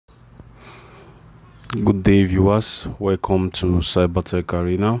Good day, viewers. Welcome to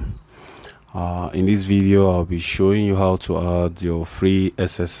Cybertech-Arena. In this video, I'll be showing you how to add your free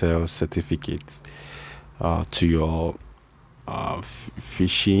SSL certificate to your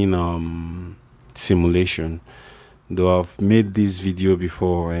phishing simulation. Though I've made this video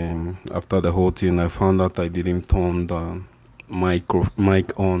before, and after the whole thing, I found out I didn't turn the mic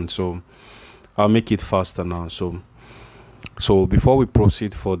on, so I'll make it faster now. So before we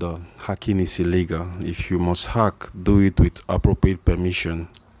proceed further, hacking is illegal. If you must hack, do it with appropriate permission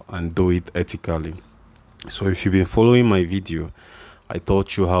and do it ethically. So if you've been following my video, I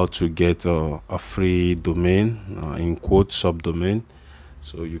taught you how to get a free domain, in quote subdomain.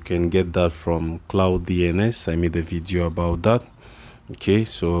 So you can get that from CloudNS. I made a video about that. Okay,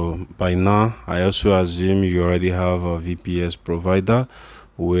 so by now I also assume you already have a VPS provider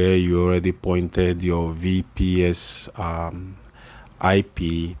where you already pointed your VPS IP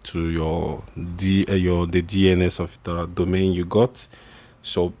to the DNS of the domain you got.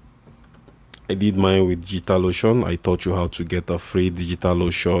 So I did mine with DigitalOcean. I taught you how to get a free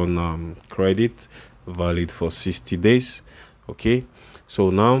DigitalOcean credit valid for 60 days. Okay,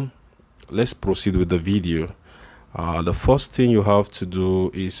 so now let's proceed with the video. The first thing you have to do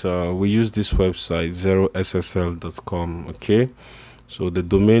is we use this website ZeroSSL.com. okay, so the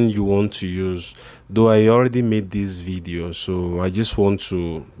domain you want to use, though I already made this video, so I just want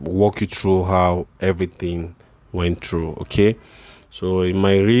to walk you through how everything went through. Okay, so in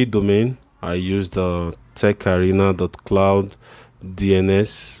my real domain I used the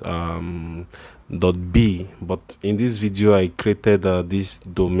tech-arena.cloudns.b, but in this video I created this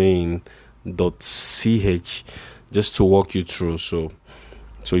domain .ch just to walk you through, so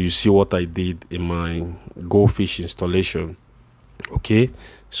you see what I did in my GoPhish installation. Okay,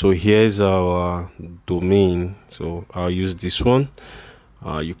 so here's our domain, so I'll use this one.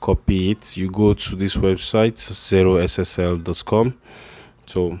 You copy it, you go to this website ZeroSSL.com.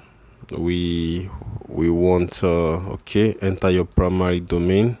 so we want okay, enter your primary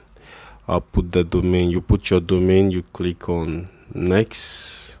domain. I'll put the domain, you put your domain, you click on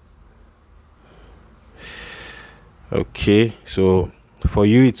next. Okay, so for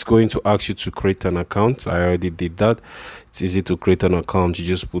you it's going to ask you to create an account. I already did that. It's easy to create an account. You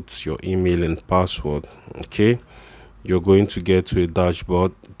just put your email and password. Okay, you're going to get to this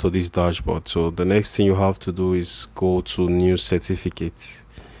dashboard. So the next thing you have to do is go to new certificates.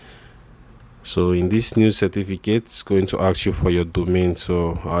 So in this new certificate, it's going to ask you for your domain,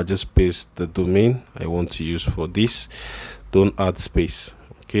 so I'll just paste the domain I want to use for this. Don't add space.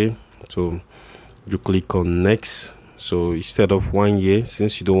 Okay, so you click on next. So instead of 1 year,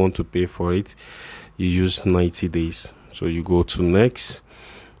 since you don't want to pay for it, you use 90 days. So you go to next.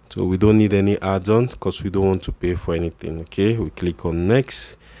 So we don't need any add-on because we don't want to pay for anything. Okay, we click on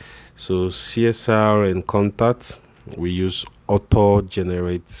next. So CSR and contact, we use auto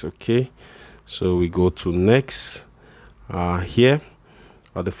generate. Okay, so we go to next. Here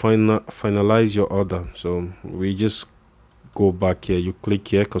at the finalize your order, so we just go back here, you click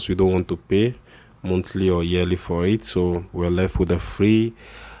here because we don't want to pay monthly or yearly for it, so we're left with a free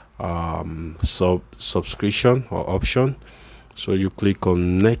subscription or option. So you click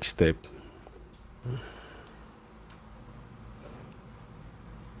on next step.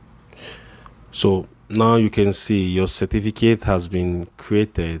 So now you can see your certificate has been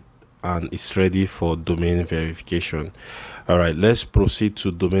created and it's ready for domain verification. All right, let's proceed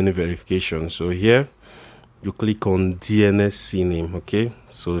to domain verification. So here you click on DNS CNAME. Okay,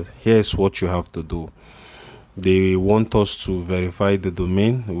 so here's what you have to do. They want us to verify the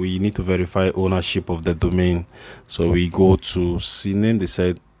domain. We need to verify ownership of the domain, so we go to CNAME. They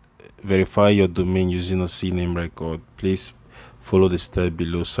said verify your domain using a CNAME record. Please follow the step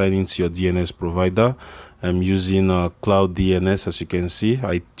below. Sign into your DNS provider. I'm using CloudNS. As you can see,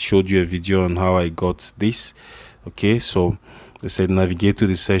 I showed you a video on how I got this. Okay, so they said navigate to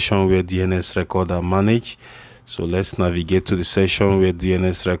the session where DNS records are managed. So let's navigate to the session where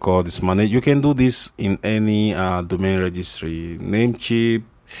DNS record is managed. You can do this in any domain registry, Namecheap,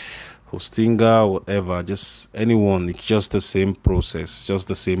 Hostinga, whatever, just anyone. It's just the same process, just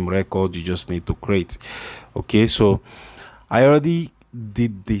the same record you just need to create. Okay, so I already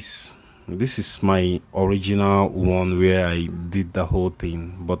did this. This is my original one where I did the whole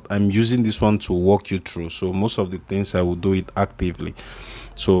thing, but I'm using this one to walk you through. So most of the things I will do it actively.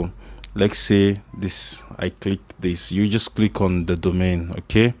 So let's say this, I click this, you just click on the domain.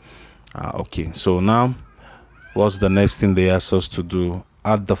 Okay, okay, so now what's the next thing they ask us to do?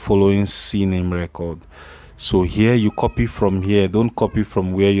 Add the following CNAME record. So here you copy from here, don't copy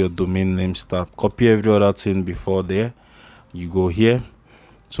from where your domain name start. Copy every other thing before there. You go here,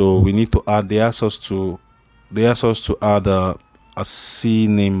 So we need to add, they ask us to add a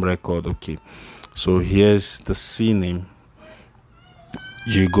CNAME record. Okay, so here's the CNAME.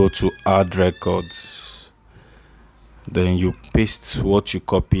 You go to add records, then you paste what you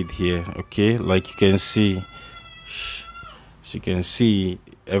copied here. Okay, like you can see,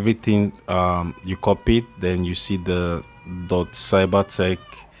 everything you copied, then you see the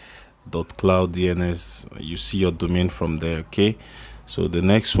 .cybertech.cloudns, you see your domain from there. Okay, so the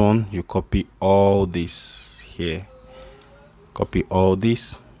next one, you copy all this here, copy all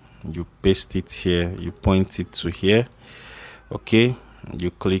this, you paste it here, you point it to here. Okay,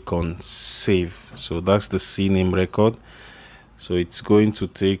 you click on save. So that's the CNAME record. So it's going to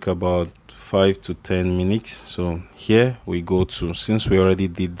take about 5 to 10 minutes. So here we go to, since we already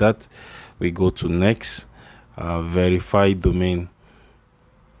did that, we go to next, verify domain.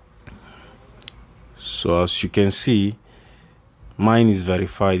 So as you can see, mine is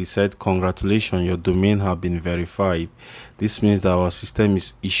verified. It said, congratulations, your domain have been verified. This means that our system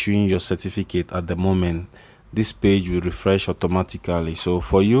is issuing your certificate at the moment. This page will refresh automatically. So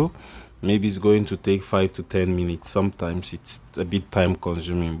for you, maybe it's going to take 5 to 10 minutes. Sometimes it's a bit time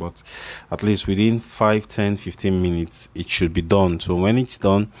consuming, but at least within 5, 10, 15 minutes, it should be done. So when it's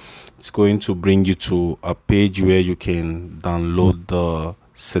done, it's going to bring you to a page where you can download the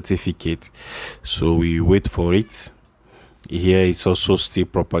certificate. So we wait for it. Here it's also still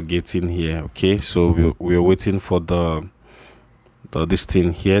propagating here. Okay, so we're waiting for this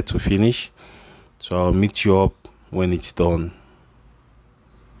thing here to finish. So I'll meet you up when it's done.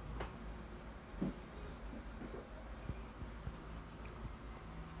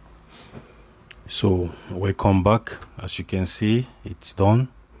 So welcome back. As you can see, it's done.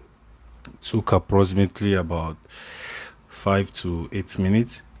 It took approximately about 5 to 8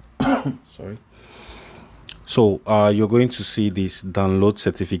 minutes. Sorry. So you're going to see this download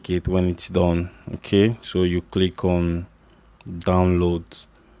certificate when it's done. Okay, so you click on download.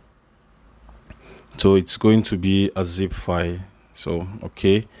 So it's going to be a zip file. So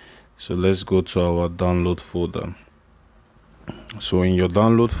okay, so let's go to our download folder. So in your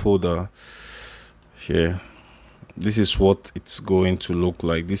download folder here, this is what it's going to look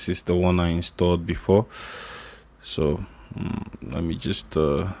like. This is the one I installed before. So let me just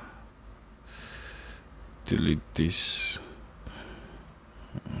delete this.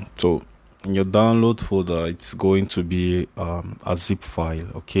 So in your download folder, it's going to be a zip file.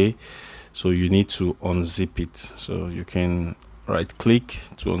 Okay, so you need to unzip it. So you can right click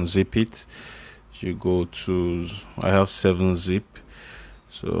to unzip it. You go to, I have 7-zip,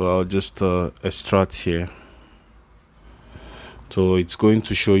 so I'll just extract here. So it's going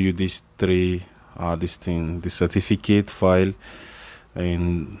to show you these three this thing, the certificate file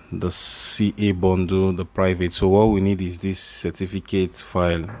and the CA bundle, the private. So what we need is this certificate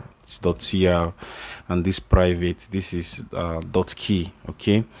file, it's .cr, and this private, this is .key.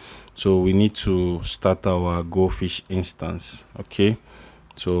 Okay, so we need to start our GoPhish instance. Okay,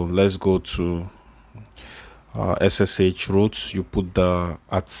 so let's go to SSH root. You put the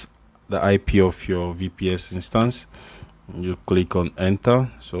IP of your VPS instance, you click on enter.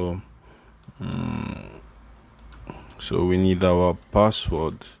 So so we need our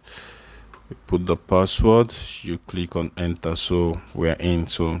password. We put the password, you click on enter. So we're in.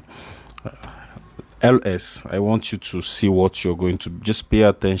 So ls, I want you to see what you're going to, just pay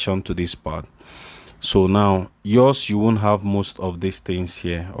attention to this part. So now yours, you won't have most of these things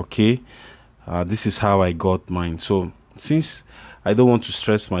here. Okay, this is how I got mine. So since I don't want to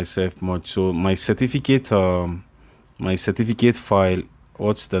stress myself much, so my certificate file,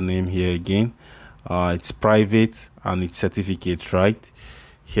 what's the name here again? It's private and it's certificate, right?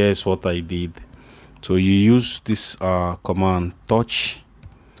 Here's what I did. So you use this command touch,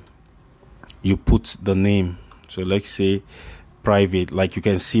 you put the name. So let's say private, like you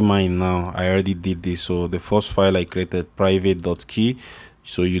can see mine now, I already did this. So the first file I created, private.key.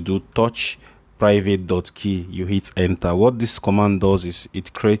 So you do touch private.key, you hit enter. What this command does is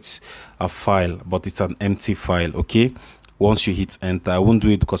it creates a file, but it's an empty file. Okay, once you hit enter, I won't do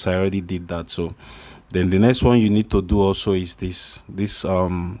it because I already did that. So then the next one you need to do also is this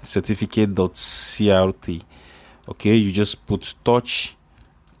certificate.crt. okay, you just put touch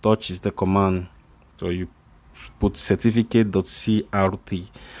is the command, so you put certificate.crt,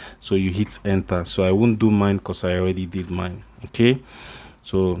 so you hit enter. So I won't do mine because I already did mine. Okay,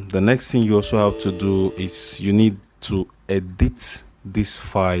 so the next thing you also have to do is you need to edit these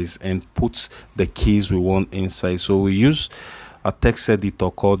files and put the keys we want inside. So we use a text editor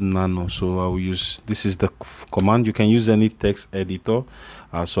called Nano. So I will use, this is the command. You can use any text editor,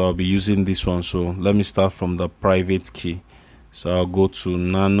 so I'll be using this one. So let me start from the private key. So I'll go to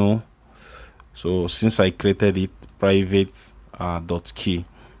nano. So since I created it, private dot key,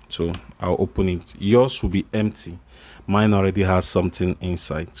 so I'll open it. Yours will be empty. Mine already has something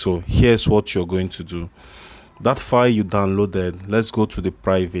inside. So here's what you're going to do. That file you downloaded, let's go to the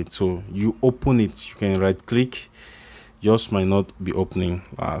private. So you open it, you can right click. Yours might not be opening,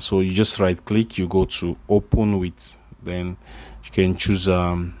 so you just right click, you go to open with, then you can choose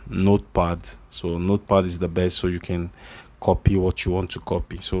notepad. So notepad is the best, so you can copy what you want to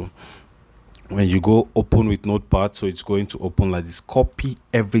copy. So when you go open with notepad, so it's going to open like this. Copy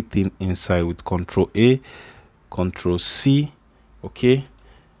everything inside with Control A, Control C. Okay,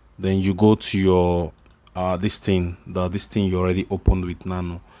 then you go to your this thing you already opened with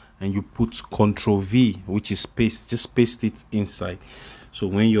nano, and you put Control V, which is paste. Just paste it inside. So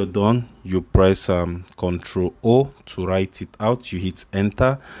when you're done, you press Control O to write it out. You hit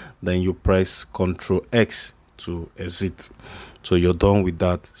enter, then you press Control X to exit. So you're done with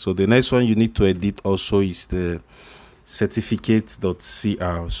that. So the next one you need to edit also is the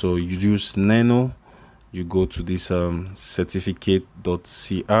certificate.cr. So you use nano, you go to this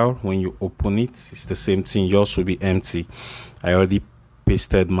certificate.cr. When you open it, it's the same thing. Yours will be empty. I already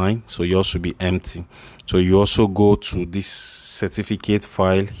pasted mine, so yours will be empty. So you also go to this certificate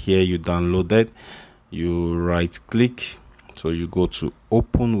file here you downloaded, you right click, so you go to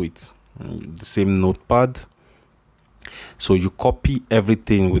open with the same notepad. So you copy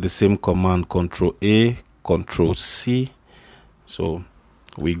everything with the same command, Control A, Control C. So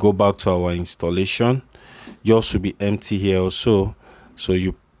we go back to our installation. Yours will be empty here also, so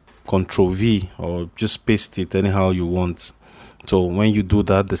you Control V or just paste it anyhow you want. So when you do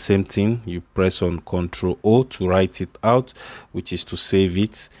that, the same thing, you press on Control O to write it out, which is to save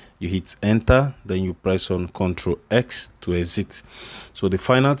it. You hit enter, then you press on Control X to exit. So the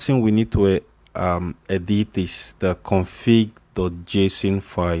final thing we need to edit is the config.json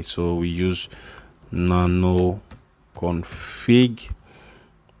file. So we use nano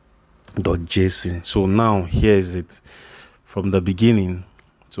config.json. so now here is it from the beginning.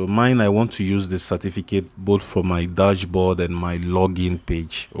 So mine, I want to use the certificate both for my dashboard and my login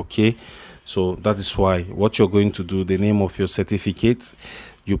page. Okay, so that is why what you're going to do, the name of your certificate,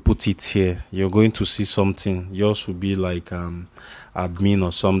 you put it here. You're going to see something. Yours will be like admin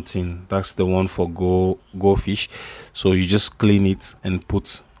or something. That's the one for GoPhish. So you just clean it and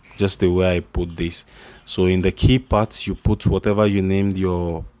put just the way I put this. So in the key part, you put whatever you named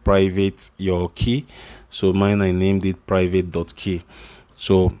your key. So mine, I named it private.key.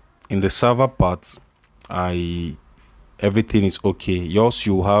 So in the server part, everything is okay. Yours,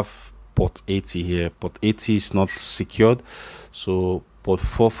 you have port 80 here. Port 80 is not secured, so port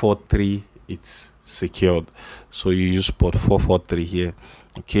 443 it's secured. So you use port 443 here.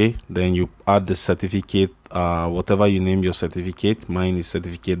 Okay, then you add the certificate, whatever you name your certificate. Mine is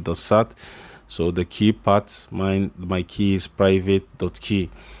certificate.sat. So the key part, my key is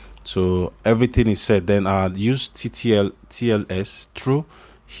private.key. So everything is set. Then I'll use TLS true.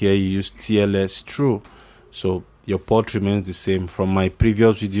 Here you use TLS true. So your port remains the same. From my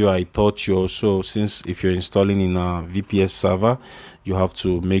previous video, I taught you also, since if you're installing in a VPS server, you have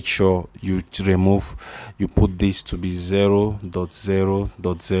to make sure you put this to be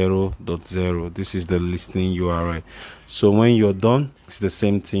 0.0.0.0. This is the listening URL. So when you're done, it's the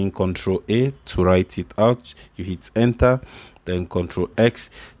same thing. Control A to write it out. You hit enter, then Control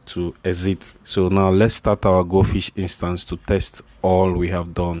X to exit. So now let's start our GoPhish instance to test all we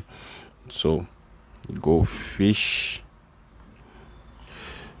have done. So GoPhish,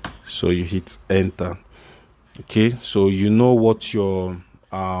 so you hit enter. Okay, so you know what your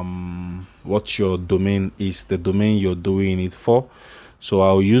domain is, the domain you're doing it for. So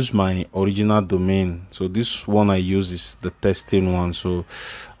I'll use my original domain. So this one I use is the testing one, so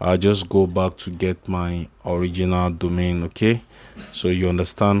I'll just go back to get my original domain. Okay, so you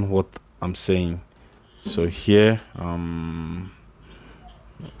understand what I'm saying. So here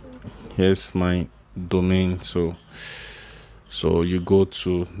here's my domain. So you go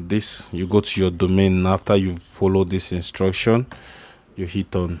to this, you go to your domain. After you follow this instruction, you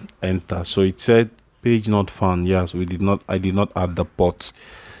hit on enter. So it said page not found. Yes, I did not add the port.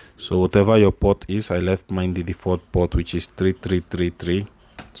 So whatever your port is, I left mine the default port, which is 3333.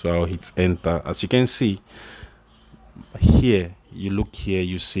 So I'll hit enter. As you can see here, you look here,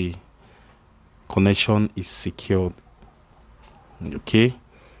 you see connection is secured. Okay,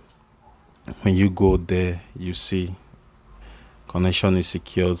 when you go there, you see connection is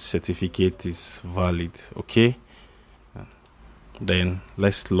secured, certificate is valid. Okay, then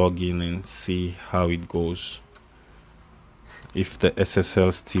let's log in and see how it goes, if the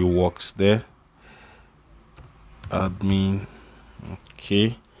SSL still works there. Admin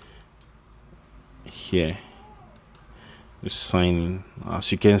Okay, here you sign in.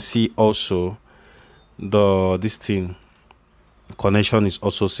 As you can see, also this thing connection is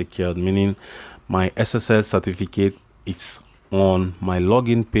also secured, meaning my SSL certificate is on my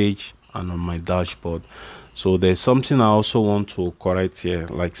login page and on my dashboard. So there's something I also want to correct here,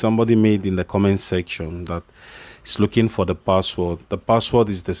 like somebody made in the comment section that is looking for the password. The password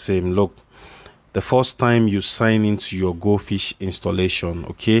is the same. Look, the first time you sign into your GoPhish installation,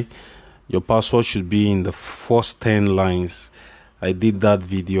 okay, your password should be in the first 10 lines. I did that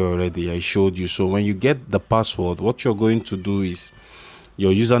video already, I showed you. So when you get the password, what you're going to do is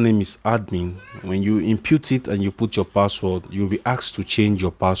your username is admin. When you input it and you put your password, you'll be asked to change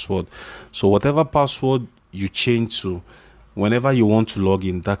your password. So whatever password you change to, whenever you want to log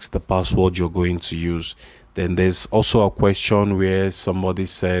in, that's the password you're going to use. Then there's also a question where somebody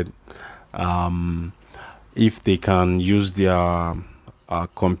said if they can use their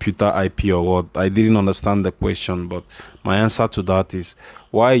computer IP or what. I didn't understand the question, but my answer to that is,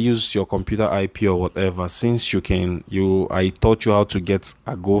 why use your computer IP or whatever, since you can, I taught you how to get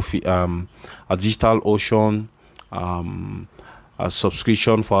a a DigitalOcean a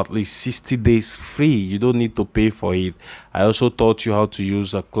subscription for at least 60 days free. You don't need to pay for it. I also taught you how to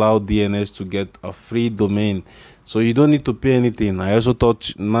use a CloudNS to get a free domain, so you don't need to pay anything. I also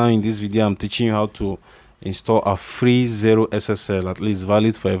taught, now in this video I'm teaching you how to install a free ZeroSSL, at least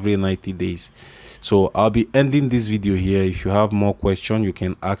valid for every 90 days. So I'll be ending this video here. If you have more questions, you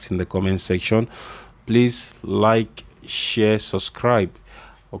can ask in the comment section. Please like, share, subscribe.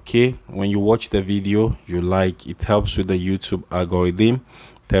 Okay, when you watch the video, you like, it helps with the YouTube algorithm.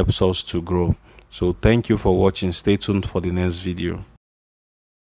 It helps us to grow. So thank you for watching. Stay tuned for the next video.